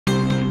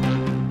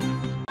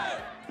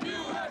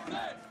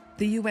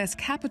the US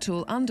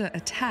Capitol under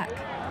attack.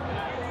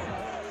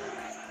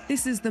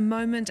 This is the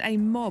moment a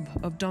mob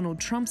of Donald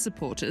Trump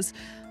supporters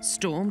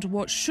stormed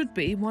what should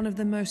be one of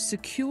the most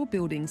secure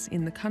buildings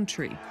in the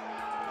country.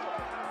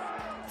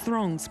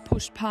 Throngs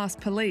pushed past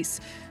police,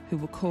 who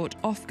were caught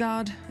off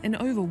guard and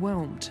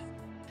overwhelmed.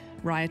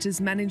 Rioters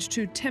managed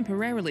to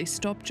temporarily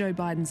stop Joe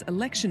Biden's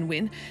election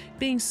win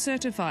being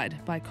certified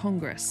by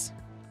Congress.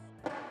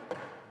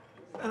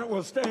 And it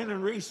will stand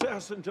in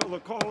recess until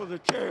the call of the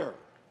chair.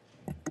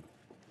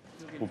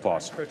 We'll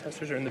pause.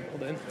 Protesters are in the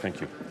building.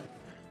 Thank you.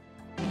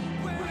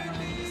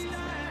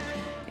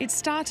 It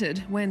started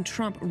when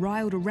Trump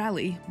riled a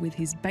rally with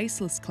his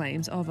baseless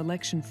claims of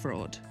election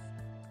fraud.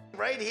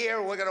 Right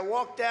here, we're going to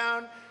walk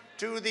down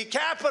to the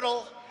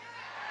Capitol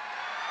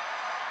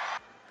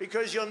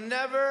because you'll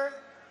never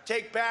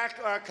take back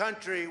our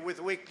country with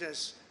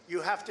weakness.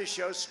 You have to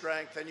show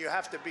strength and you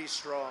have to be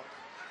strong.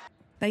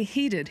 They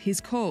heeded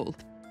his call.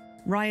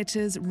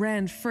 Rioters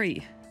ran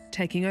free,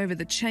 taking over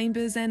the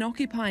chambers and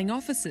occupying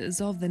offices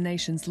of the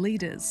nation's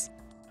leaders.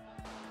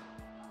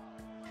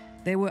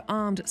 There were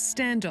armed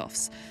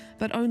standoffs,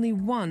 but only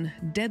one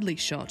deadly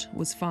shot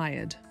was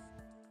fired.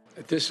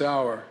 At this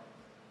hour,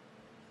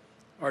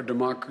 our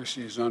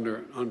democracy is under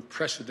an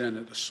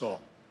unprecedented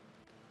assault,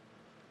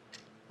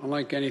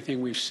 unlike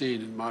anything we've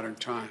seen in modern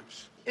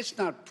times. It's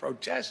not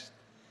protest,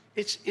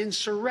 it's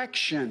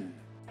insurrection.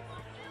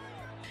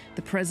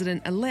 The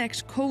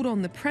president-elect called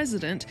on the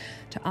president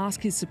to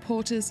ask his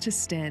supporters to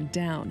stand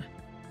down.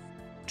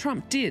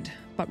 Trump did,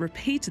 but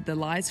repeated the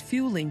lies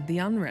fueling the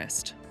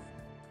unrest.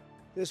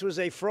 This was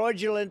a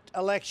fraudulent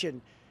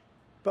election,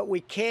 but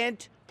we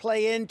can't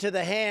play into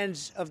the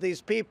hands of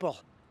these people.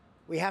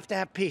 We have to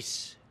have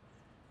peace.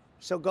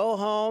 So go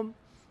home.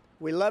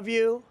 We love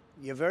you.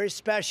 You're very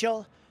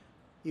special.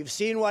 You've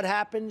seen what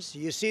happens.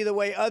 You see the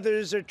way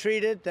others are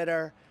treated that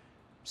are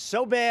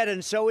so bad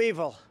and so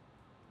evil.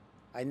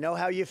 I know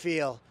how you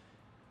feel,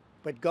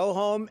 but go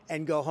home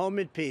and go home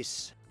in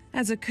peace.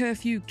 As a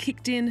curfew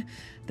kicked in,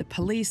 the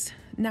police,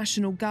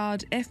 National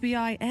Guard,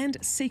 FBI and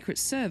Secret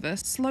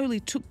Service slowly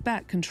took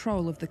back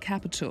control of the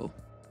Capitol.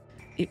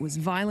 It was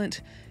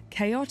violent,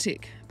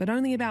 chaotic, but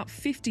only about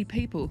 50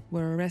 people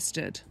were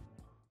arrested.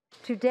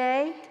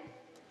 Today,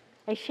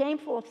 a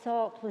shameful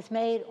assault was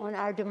made on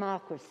our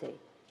democracy.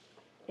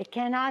 It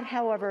cannot,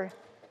 however,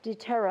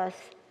 deter us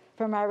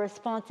from our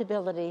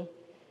responsibility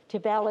to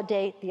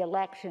validate the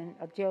election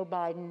of Joe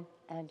Biden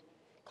and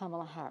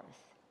Kamala Harris.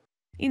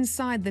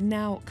 Inside the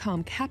now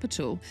calm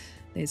Capitol,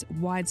 there's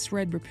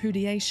widespread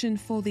repudiation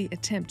for the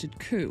attempted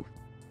coup.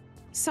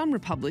 Some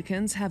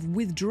Republicans have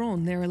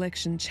withdrawn their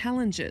election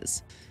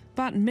challenges,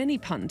 but many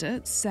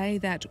pundits say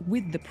that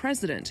with the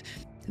president,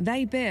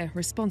 they bear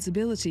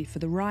responsibility for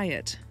the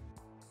riot.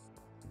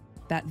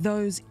 That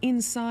those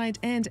inside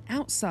and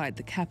outside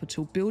the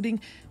Capitol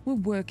building were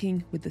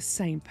working with the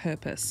same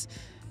purpose,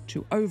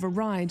 to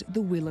override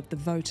the will of the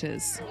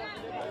voters.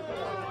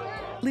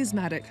 Liz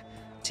Maddock,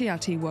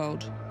 TRT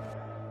World.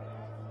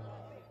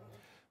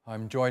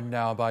 I'm joined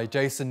now by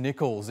Jason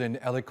Nichols in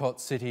Ellicott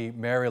City,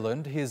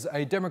 Maryland. He's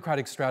a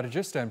Democratic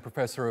strategist and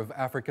Professor of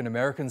African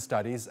American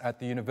Studies at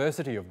the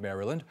University of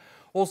Maryland.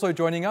 Also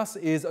joining us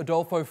is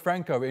Adolfo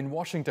Franco in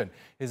Washington.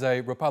 He's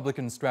a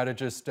Republican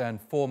strategist and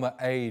former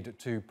aide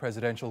to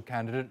presidential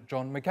candidate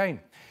John McCain.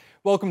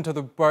 Welcome to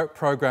the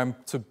program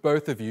to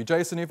both of you.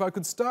 Jason, if I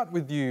could start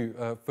with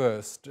you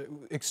first.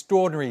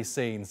 Extraordinary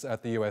scenes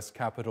at the US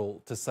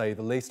Capitol, to say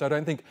the least. I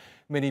don't think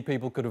many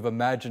people could have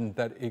imagined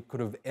that it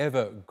could have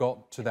ever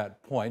got to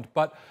that point.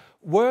 But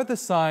were the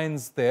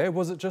signs there?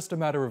 Was it just a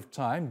matter of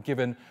time,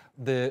 given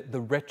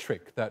the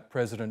rhetoric that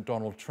President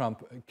Donald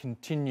Trump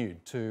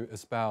continued to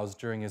espouse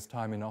during his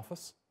time in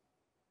office?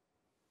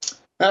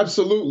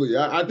 Absolutely.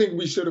 I think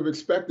we should have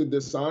expected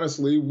this,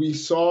 honestly. We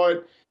saw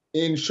it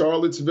in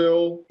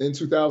Charlottesville in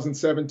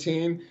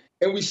 2017,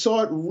 and we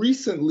saw it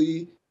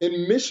recently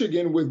in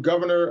Michigan with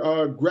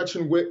Governor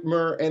Gretchen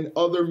Whitmer and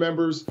other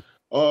members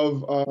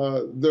of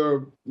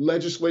the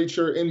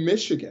legislature in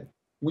Michigan.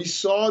 We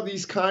saw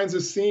these kinds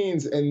of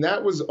scenes, and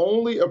that was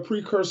only a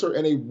precursor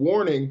and a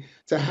warning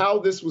to how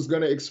this was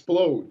going to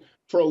explode.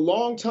 For a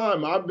long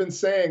time, I've been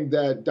saying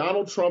that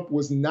Donald Trump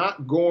was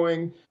not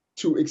going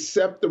to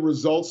accept the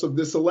results of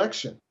this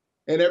election.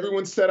 And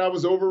everyone said I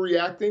was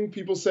overreacting.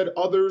 People said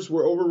others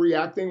were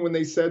overreacting when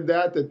they said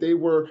that they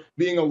were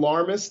being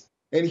alarmist.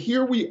 And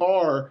here we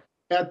are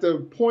at the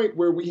point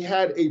where we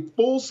had a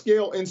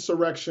full-scale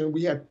insurrection.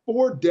 We had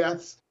 4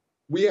 deaths.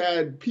 We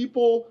had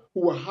people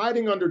who were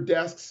hiding under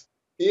desks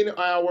in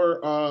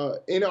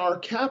our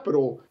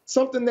Capitol,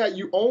 something that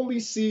you only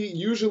see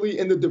usually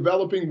in the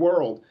developing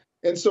world.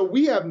 And so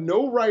we have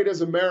no right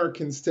as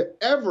Americans to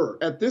ever,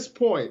 at this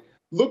point,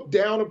 look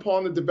down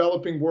upon the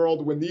developing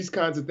world when these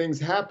kinds of things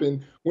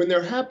happen, when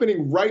they're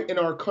happening right in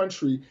our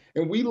country,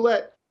 and we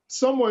let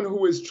someone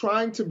who is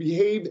trying to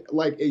behave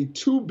like a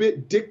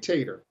 2-bit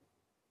dictator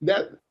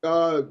that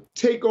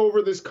take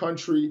over this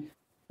country,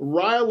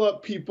 rile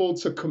up people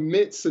to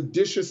commit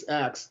seditious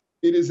acts.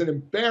 It is an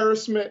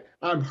embarrassment.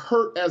 I'm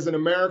hurt as an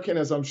American,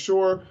 as I'm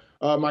sure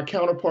my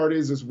counterpart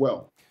is as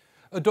well.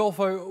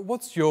 Adolfo,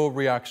 what's your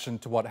reaction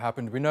to what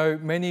happened? We know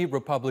many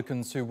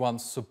Republicans who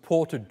once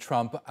supported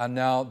Trump are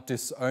now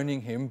disowning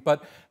him,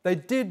 but they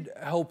did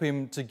help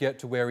him to get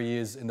to where he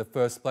is in the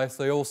first place.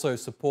 They also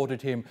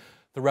supported him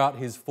throughout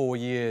his 4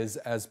 years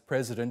as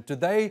president. Do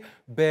they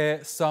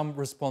bear some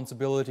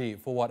responsibility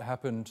for what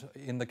happened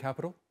in the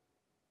Capitol?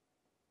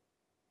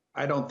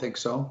 I don't think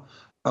so.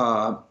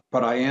 But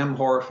I am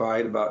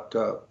horrified about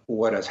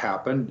what has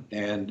happened,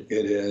 and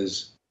it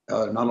is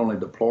not only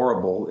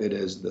deplorable, it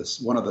is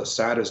one of the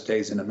saddest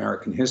days in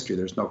American history.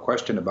 There's no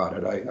question about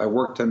it. I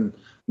worked in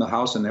the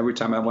House, and every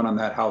time I went on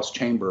that House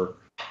chamber,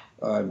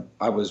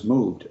 I was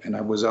moved, and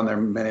I was on there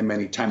many,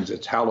 many times.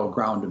 It's hallowed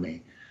ground to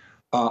me.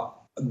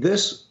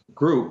 This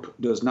group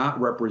does not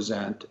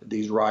represent,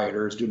 these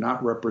rioters do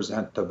not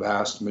represent the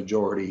vast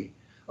majority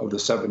of the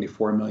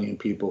 74 million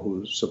people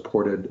who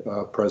supported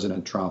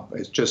President Trump.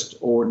 It's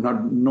just,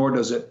 nor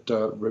does it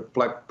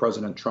reflect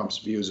President Trump's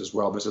views as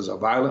well. This is a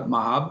violent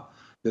mob.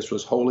 This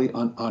was wholly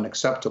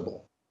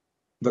unacceptable.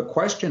 The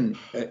question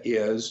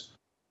is,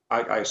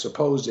 I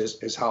suppose,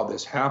 is how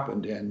this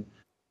happened. And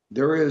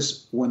there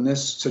is, when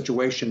this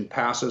situation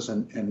passes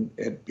and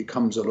it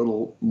becomes a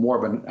little more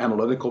of an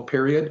analytical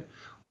period,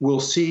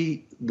 we'll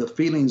see the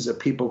feelings of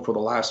people for the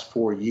last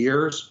 4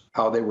 years,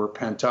 how they were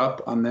pent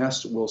up on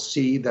this. We'll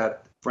see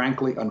that,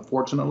 frankly,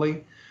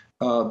 unfortunately,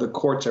 the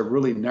courts have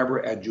really never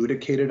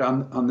adjudicated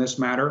on this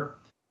matter.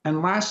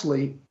 And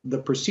lastly, the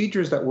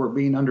procedures that were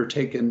being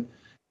undertaken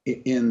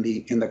in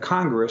the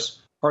Congress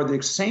are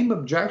the same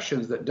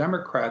objections that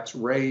Democrats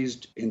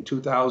raised in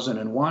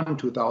 2001,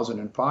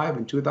 2005,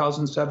 and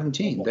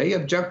 2017. They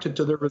objected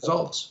to the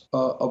results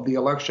of the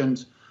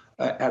elections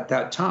at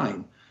that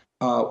time.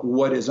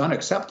 What is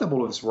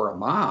unacceptable is for a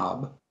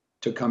mob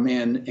to come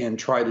in and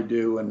try to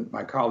do, and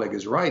my colleague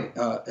is right,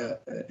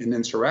 an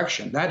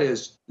insurrection. That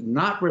is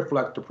not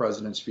reflect the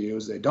president's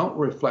views. They don't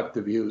reflect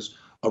the views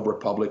of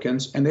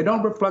Republicans, and they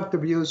don't reflect the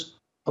views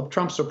of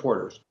Trump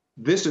supporters.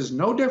 This is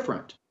no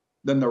different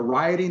than the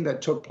rioting that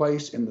took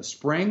place in the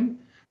spring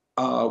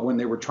when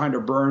they were trying to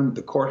burn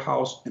the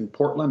courthouse in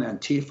Portland,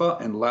 Antifa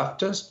and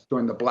leftists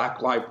during the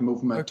Black Lives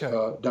Movement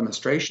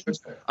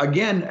demonstrations.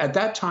 Again, at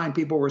that time,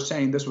 people were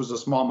saying this was a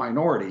small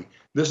minority.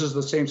 This is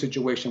the same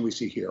situation we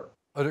see here.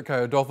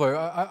 Okay, Adolfo,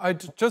 I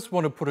just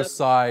want to put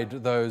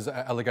aside those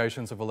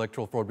allegations of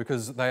electoral fraud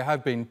because they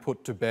have been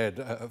put to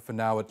bed for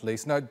now at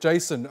least. Now,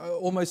 Jason,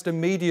 almost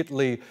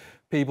immediately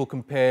people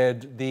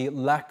compared the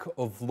lack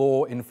of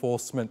law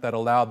enforcement that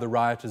allowed the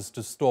rioters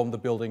to storm the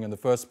building in the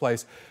first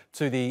place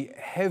to the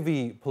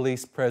heavy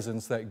police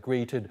presence that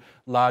greeted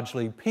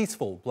largely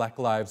peaceful Black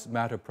Lives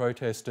Matter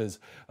protesters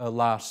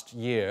last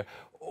year.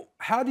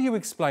 How do you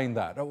explain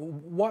that?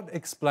 What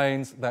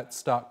explains that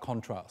stark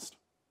contrast?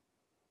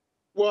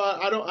 Well,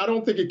 I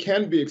don't think it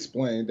can be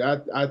explained.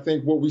 I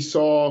think what we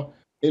saw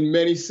in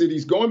many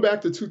cities, going back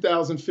to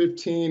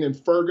 2015 in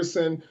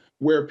Ferguson,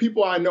 where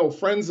people I know,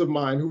 friends of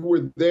mine who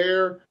were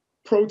there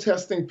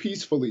protesting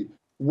peacefully,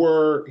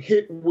 were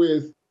hit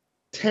with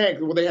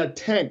tanks. Well, they had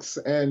tanks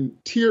and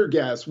tear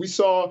gas. We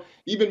saw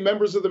even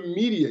members of the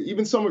media,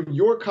 even some of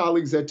your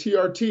colleagues at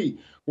TRT,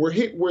 were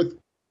hit with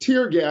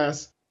tear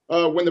gas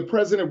when the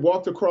president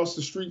walked across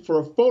the street for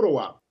a photo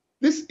op.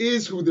 This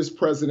is who this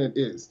president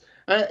is.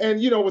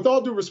 And, you know, with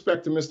all due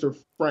respect to Mr.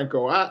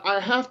 Franco, I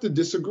have to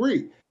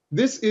disagree.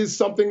 This is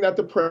something that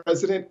the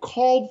president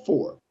called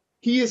for.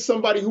 He is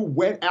somebody who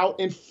went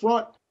out in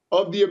front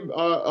of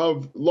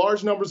of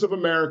large numbers of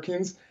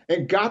Americans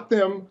and got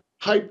them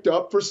hyped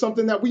up for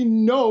something that we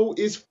know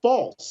is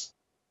false.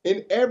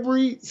 In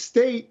every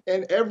state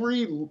and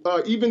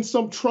even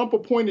some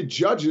Trump-appointed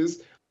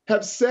judges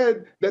have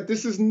said that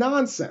this is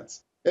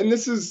nonsense. And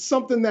this is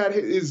something that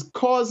is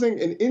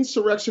causing an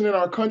insurrection in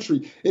our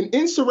country. An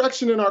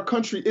insurrection in our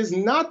country is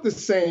not the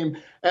same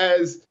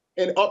as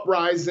an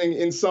uprising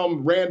in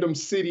some random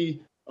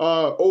city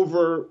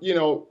over, you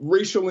know,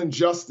 racial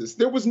injustice.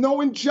 There was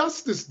no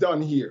injustice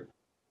done here.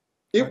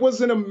 It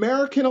was an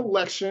American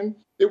election.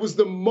 It was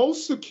the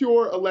most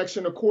secure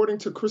election, according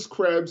to Chris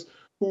Krebs,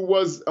 who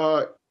was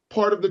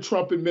part of the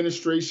Trump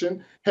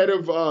administration, head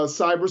of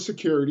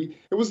cybersecurity.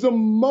 It was the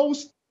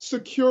most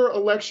secure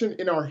election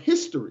in our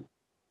history.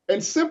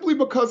 And simply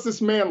because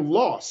this man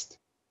lost,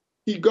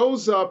 he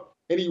goes up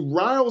and he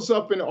riles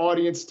up an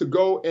audience to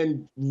go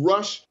and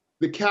rush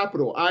the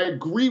Capitol. I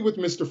agree with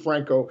Mr.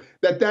 Franco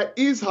that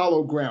is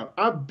hollow ground.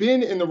 I've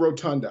been in the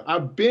Rotunda.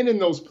 I've been in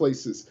those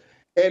places.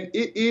 And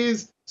it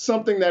is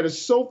something that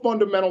is so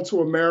fundamental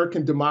to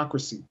American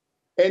democracy.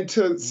 And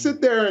to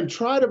sit there and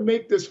try to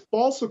make this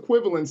false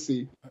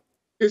equivalency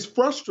is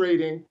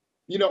frustrating,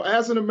 you know,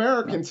 as an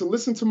American, to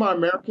listen to my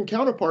American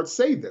counterparts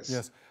say this.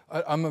 Yes.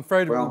 I'm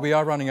afraid we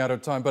are running out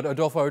of time, but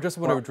Adolfo, I just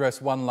want to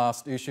address one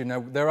last issue. Now,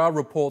 there are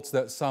reports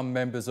that some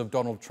members of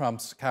Donald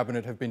Trump's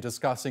cabinet have been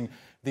discussing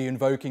the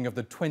invoking of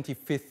the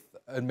 25th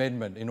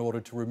Amendment in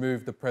order to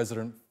remove the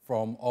president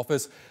from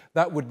office.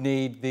 That would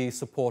need the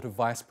support of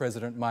Vice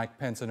President Mike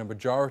Pence and a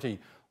majority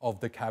of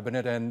the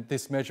cabinet, and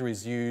this measure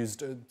is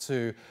used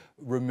to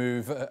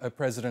remove a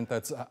president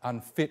that's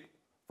unfit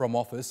from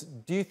office.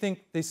 Do you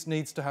think this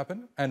needs to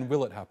happen, and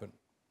will it happen?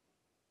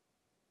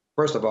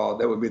 First of all,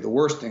 that would be the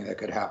worst thing that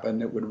could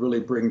happen. It would really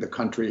bring the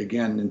country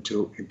again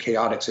into a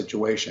chaotic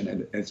situation,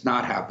 and it's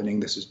not happening.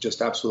 This is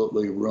just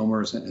absolutely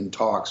rumors and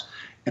talks.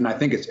 And I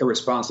think it's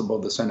irresponsible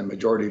of the Senate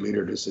Majority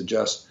Leader to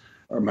suggest,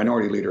 or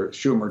Minority Leader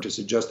Schumer, to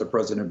suggest the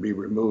president be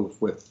removed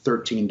with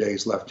 13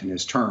 days left in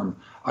his term.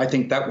 I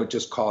think that would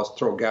just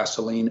throw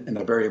gasoline in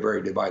a very,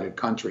 very divided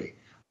country.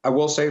 I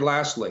will say,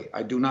 lastly,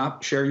 I do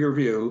not share your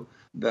view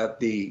that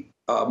the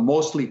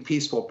mostly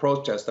peaceful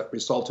protests that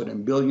resulted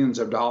in billions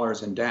of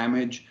dollars in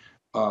damage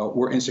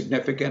were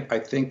insignificant. I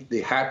think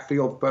the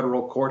Hatfield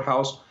federal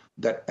courthouse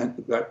that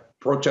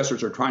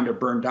protesters are trying to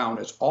burn down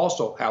is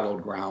also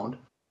hallowed ground.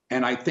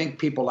 And I think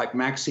people like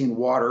Maxine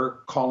Water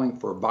calling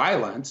for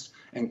violence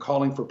and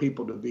calling for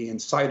people to be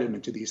incited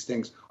into these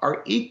things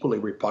are equally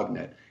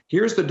repugnant.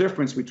 Here's the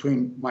difference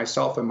between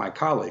myself and my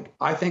colleague.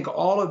 I think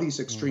all of these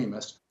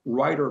extremists,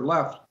 right or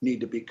left, need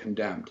to be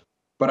condemned.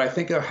 But I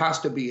think there has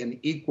to be an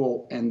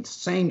equal and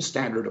same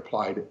standard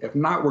applied. If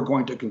not, we're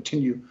going to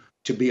continue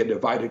to be a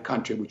divided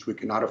country, which we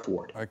cannot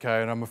afford.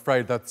 Okay, and I'm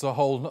afraid that's a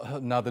whole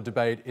nother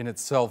debate in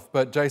itself.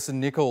 But Jason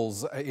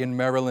Nichols in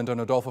Maryland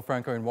and Adolfo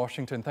Franco in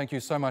Washington, thank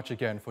you so much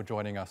again for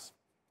joining us.